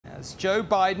As Joe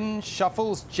Biden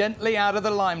shuffles gently out of the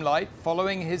limelight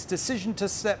following his decision to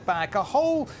step back, a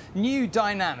whole new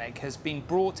dynamic has been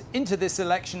brought into this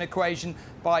election equation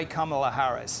by Kamala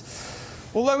Harris.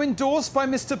 Although endorsed by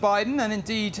Mr. Biden and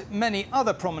indeed many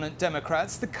other prominent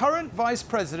Democrats, the current vice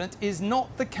president is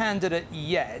not the candidate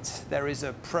yet. There is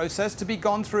a process to be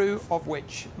gone through, of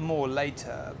which more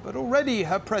later. But already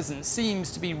her presence seems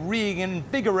to be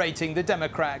reinvigorating the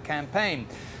Democrat campaign.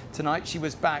 Tonight she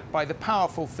was backed by the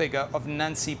powerful figure of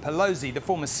Nancy Pelosi, the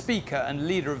former Speaker and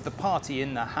leader of the party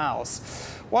in the House.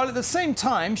 While at the same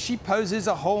time she poses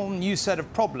a whole new set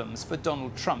of problems for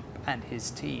Donald Trump and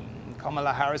his team.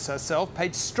 Kamala Harris herself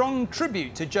paid strong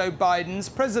tribute to Joe Biden's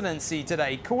presidency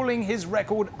today, calling his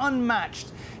record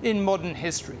unmatched in modern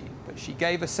history. But she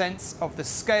gave a sense of the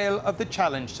scale of the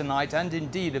challenge tonight and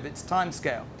indeed of its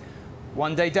timescale.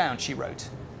 One day down, she wrote,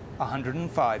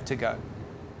 105 to go.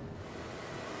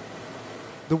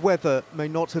 The weather may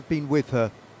not have been with her,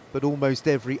 but almost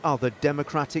every other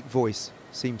Democratic voice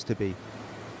seems to be.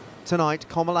 Tonight,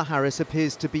 Kamala Harris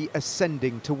appears to be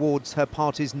ascending towards her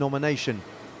party's nomination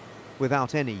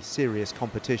without any serious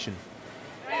competition.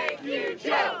 Thank you,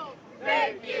 Joe!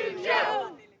 Thank you,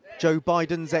 Joe! Joe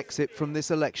Biden's exit from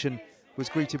this election was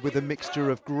greeted with a mixture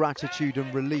of gratitude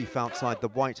and relief outside the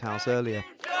White House earlier.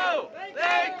 Joe!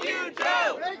 Thank you,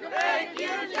 Joe! Thank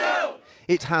you, Joe!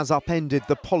 It has upended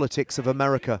the politics of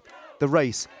America. The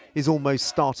race is almost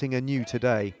starting anew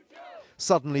today.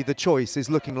 Suddenly the choice is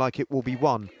looking like it will be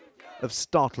one of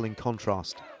startling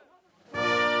contrast.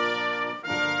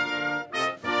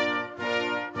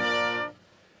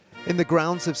 In the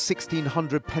grounds of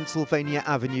 1600 Pennsylvania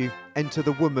Avenue, enter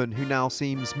the woman who now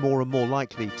seems more and more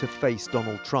likely to face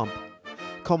Donald Trump.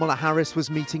 Kamala Harris was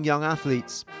meeting young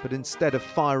athletes, but instead of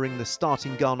firing the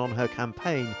starting gun on her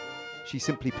campaign, she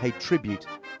simply paid tribute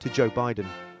to Joe Biden.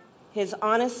 His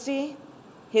honesty,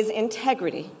 his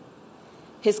integrity,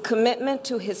 his commitment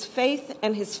to his faith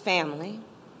and his family,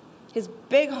 his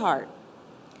big heart,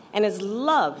 and his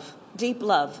love, deep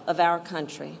love of our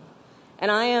country. And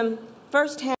I am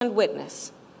first-hand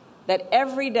witness that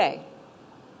every day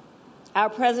our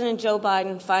President Joe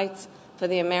Biden fights for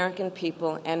the American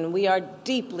people, and we are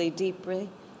deeply, deeply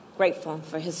grateful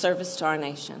for his service to our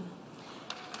nation.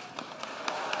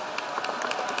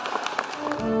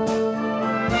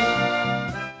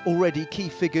 Already key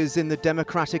figures in the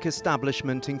Democratic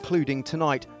establishment, including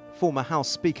tonight former House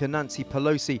Speaker Nancy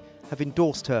Pelosi, have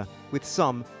endorsed her, with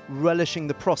some relishing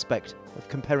the prospect of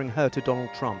comparing her to Donald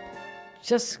Trump.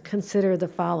 Just consider the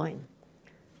following.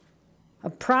 A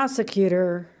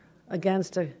prosecutor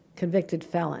against a convicted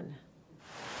felon.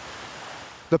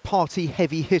 The party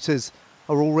heavy hitters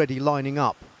are already lining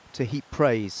up to heap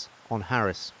praise on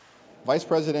Harris. Vice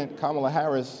President Kamala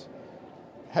Harris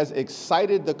has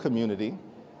excited the community.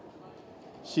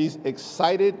 She's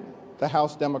excited the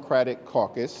House Democratic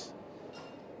Caucus,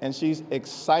 and she's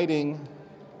exciting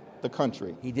the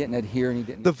country. He didn't adhere and he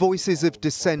didn't. The voices of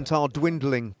dissent are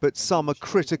dwindling, but some are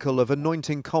critical of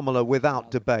anointing Kamala without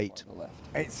debate.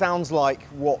 It sounds like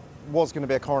what was going to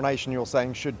be a coronation, you're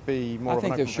saying, should be more of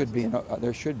an open I think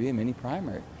there should be a mini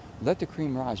primary. Let the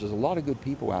cream rise. There's a lot of good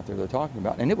people out there they're talking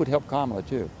about, and it would help Kamala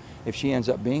too. If she ends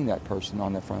up being that person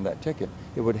on the front of that ticket,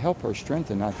 it would help her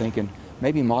strengthen, I think, and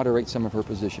maybe moderate some of her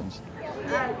positions.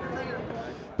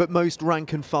 But most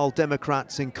rank-and-file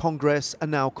Democrats in Congress are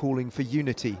now calling for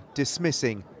unity,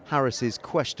 dismissing Harris's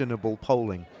questionable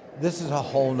polling. This is a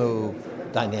whole new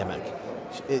dynamic.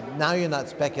 Now you're not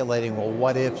speculating, well,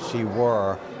 what if she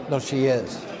were? No, she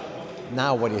is.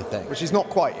 Now what do you think? But she's not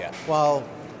quite yet. Well,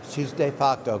 she's de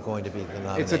facto going to be the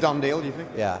nominee. It's a done deal, do you think?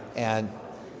 Yeah, and,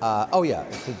 oh yeah,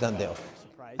 it's a done deal.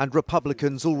 And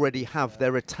Republicans already have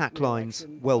their attack lines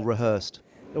well rehearsed.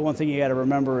 The one thing you got to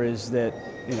remember is that,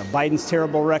 Biden's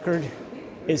terrible record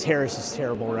is Harris's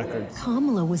terrible record.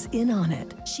 Kamala was in on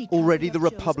it. Already the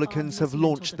Republicans have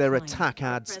launched their attack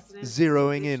ads,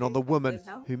 zeroing in on the woman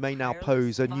who may now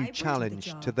pose a new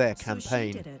challenge to their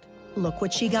campaign. Look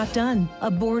what she got done,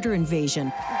 a border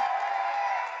invasion.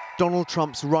 Donald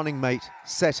Trump's running mate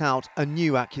set out a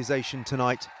new accusation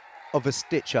tonight of a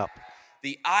stitch-up.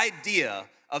 The idea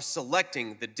of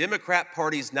selecting the Democrat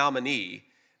Party's nominee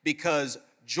because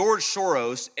George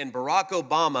Soros and Barack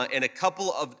Obama and a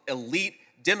couple of elite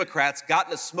Democrats got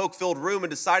in a smoke-filled room and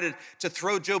decided to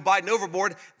throw Joe Biden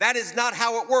overboard. That is not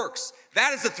how it works.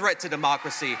 That is a threat to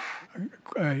democracy.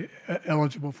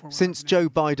 Eligible for Since Joe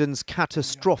Biden's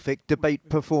catastrophic debate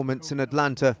performance in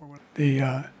Atlanta,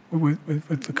 with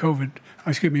the COVID,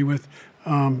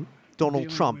 Donald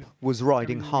Trump was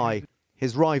riding high,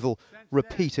 his rival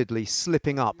repeatedly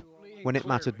slipping up when it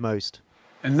mattered most.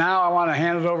 And now I want to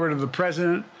hand it over to the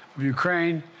president of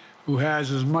Ukraine, who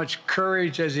has as much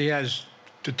courage as he has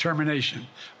determination.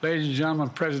 Ladies and gentlemen,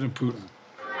 President Putin.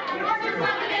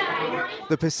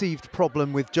 The perceived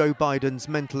problem with Joe Biden's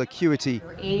mental acuity,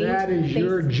 That is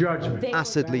your judgment.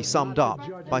 acidly summed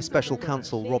up by special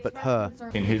counsel Robert Hur.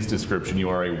 In his description, you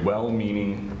are a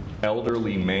well-meaning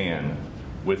elderly man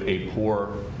with a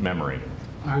poor memory.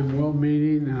 I'm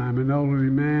well-meaning, and I'm an elderly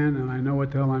man, and I know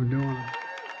what the hell I'm doing.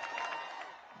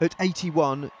 At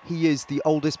 81, he is the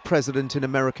oldest president in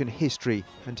American history,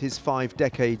 and his 5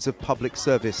 decades of public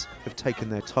service have taken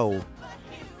their toll.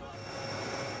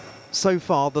 So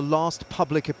far, the last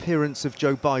public appearance of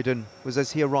Joe Biden was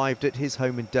as he arrived at his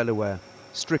home in Delaware.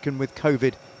 Stricken with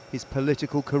COVID, his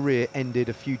political career ended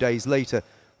a few days later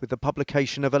with the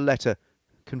publication of a letter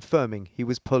confirming he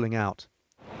was pulling out.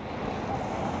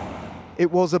 It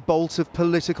was a bolt of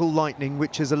political lightning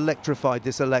which has electrified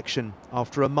this election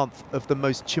after a month of the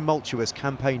most tumultuous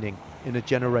campaigning in a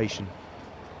generation.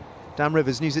 Dan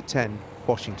Rivers, News at 10,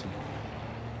 Washington.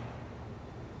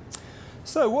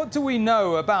 So what do we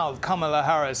know about Kamala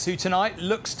Harris, who tonight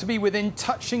looks to be within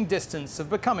touching distance of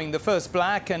becoming the first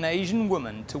black and Asian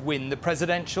woman to win the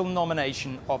presidential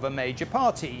nomination of a major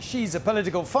party? She's a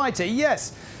political fighter,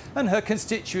 yes, and her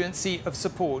constituency of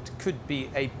support could be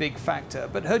a big factor.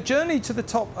 But her journey to the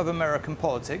top of American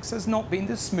politics has not been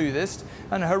the smoothest,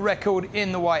 and her record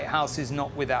in the White House is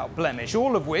not without blemish,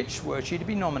 all of which, were she to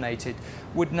be nominated,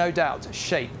 would no doubt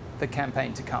shape the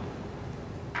campaign to come.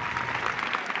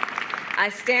 I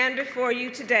stand before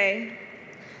you today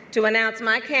to announce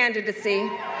my candidacy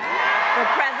for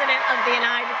President of the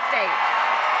United States.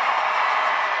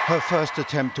 Her first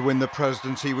attempt to win the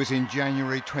presidency was in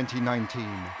January 2019,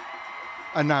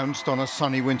 announced on a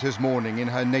sunny winter's morning in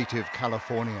her native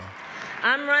California.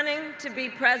 I'm running to be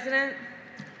president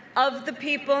of the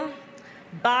people,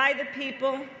 by the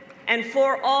people, and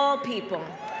for all people.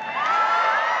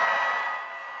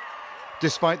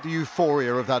 Despite the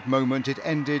euphoria of that moment, it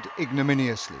ended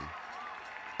ignominiously.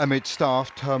 Amid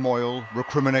staff turmoil,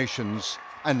 recriminations,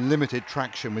 and limited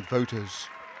traction with voters.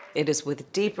 It is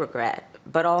with deep regret,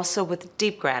 but also with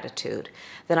deep gratitude,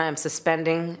 that I am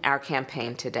suspending our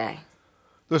campaign today.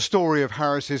 The story of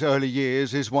Harris's early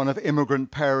years is one of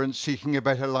immigrant parents seeking a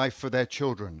better life for their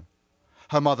children.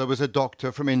 Her mother was a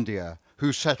doctor from India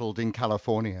who settled in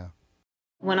California.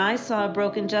 When I saw a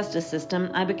broken justice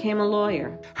system, I became a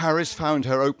lawyer. Harris found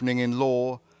her opening in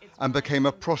law and became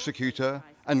a prosecutor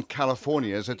and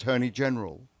California's Attorney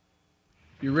General.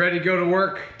 You ready to go to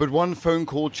work? But one phone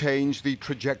call changed the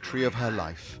trajectory of her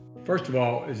life. First of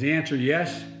all, is the answer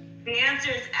yes? The answer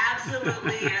is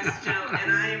absolutely yes, Joe,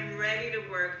 and I am ready to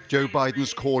work. Joe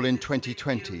Biden's call in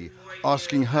 2020,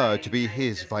 asking her to be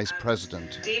his vice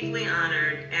president. Deeply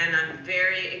honored, and I'm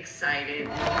very excited.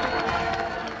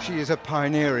 She is a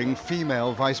pioneering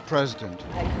female vice president.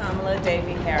 I, Kamala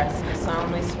Davy Harris, do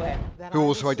solemnly swear. Who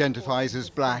also identifies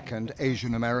as black and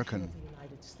Asian American.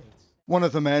 One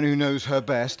of the men who knows her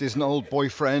best is an old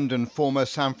boyfriend and former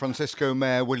San Francisco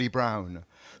Mayor Willie Brown,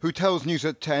 who tells News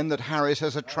at 10 that Harris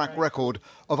has a track record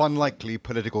of unlikely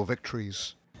political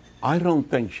victories. I don't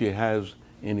think she has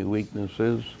any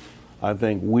weaknesses. I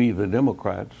think we, the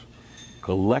Democrats,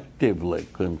 collectively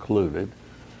concluded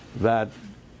that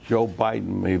Joe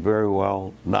Biden may very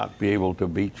well not be able to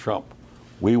beat Trump.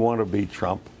 We want to beat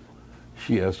Trump.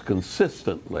 She has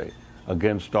consistently,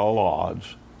 against all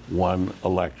odds, won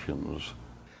elections.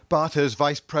 But as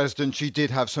vice president, she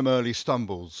did have some early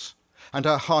stumbles, and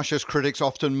her harshest critics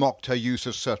often mocked her use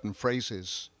of certain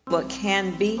phrases. What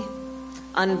can be,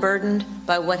 unburdened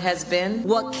by what has been.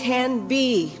 What can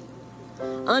be,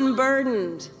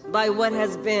 unburdened by what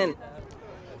has been.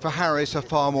 For Harris, a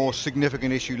far more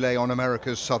significant issue lay on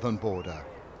America's southern border.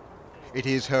 It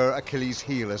is her Achilles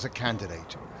heel as a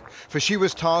candidate, for she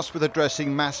was tasked with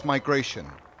addressing mass migration,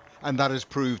 and that has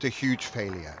proved a huge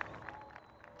failure.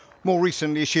 More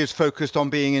recently, she has focused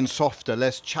on being in softer,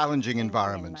 less challenging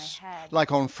environments,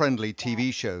 like on friendly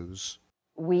TV shows.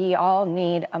 We all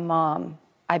need a mom.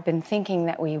 I've been thinking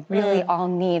that we really all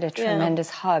need a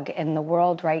tremendous hug in the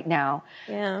world right now.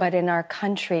 But in our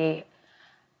country,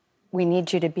 we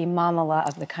need you to be Mamala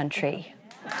of the country.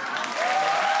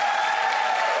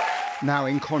 Now,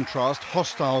 in contrast,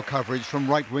 hostile coverage from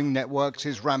right-wing networks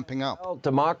is ramping up. Well,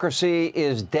 democracy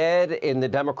is dead in the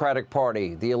Democratic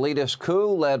Party. The elitist coup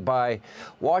led by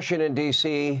Washington,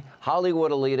 D.C.,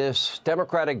 Hollywood elitists,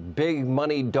 Democratic big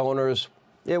money donors,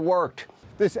 it worked.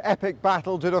 This epic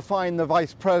battle to define the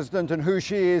vice president and who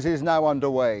she is now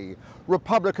underway.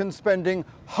 Republicans spending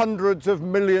hundreds of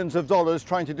millions of dollars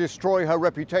trying to destroy her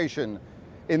reputation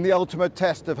in the ultimate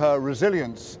test of her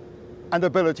resilience and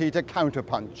ability to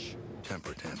counterpunch.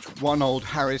 temper tantrum. One old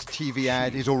Harris TV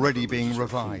ad is already being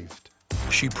revived.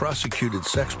 She prosecuted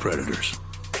sex predators.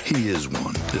 He is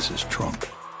one. This is Trump.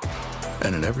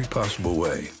 And in every possible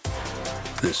way,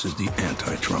 this is the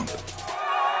anti-Trump.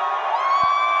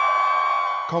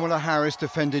 Kamala Harris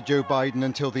defended Joe Biden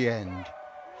until the end.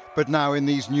 But now in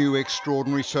these new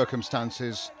extraordinary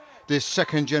circumstances, this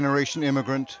second-generation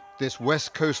immigrant, this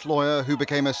West Coast lawyer who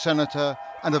became a senator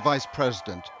and a vice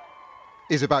president,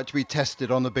 is about to be tested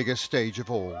on the biggest stage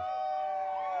of all.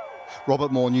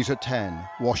 Robert Moore, News at 10,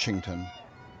 Washington.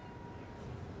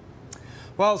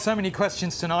 Well, so many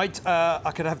questions tonight.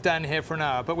 I could have Dan here for an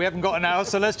hour, but we haven't got an hour,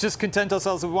 so let's just content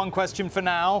ourselves with one question for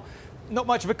now. Not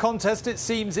much of a contest, it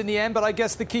seems, in the end, but I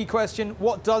guess the key question,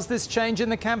 what does this change in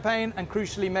the campaign? And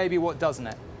crucially, maybe what doesn't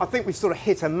it? I think we've sort of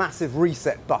hit a massive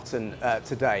reset button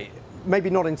today. Maybe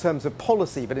not in terms of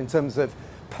policy, but in terms of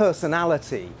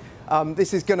personality.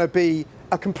 This is going to be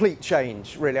a complete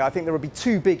change, really. I think there will be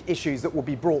two big issues that will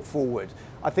be brought forward.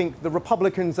 I think the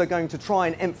Republicans are going to try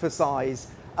and emphasise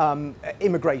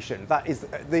immigration. That is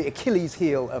the Achilles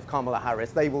heel of Kamala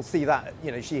Harris. They will see that,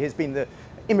 you know, she has been the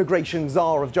immigration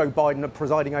czar of Joe Biden,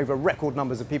 presiding over record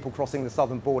numbers of people crossing the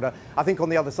southern border. I think on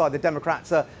the other side, the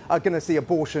Democrats are going to see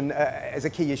abortion as a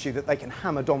key issue that they can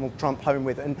hammer Donald Trump home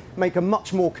with and make a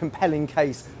much more compelling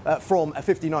case from a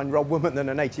 59-year-old woman than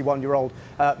an 81-year-old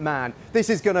man. This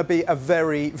is going to be a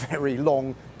very, very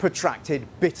long, protracted,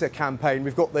 bitter campaign.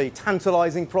 We've got the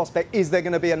tantalising prospect. Is there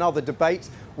going to be another debate?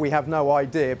 We have no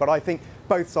idea. But I think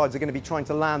both sides are going to be trying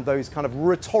to land those kind of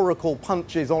rhetorical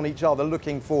punches on each other,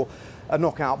 looking for a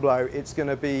knockout blow. It's going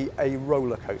to be a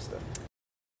roller coaster.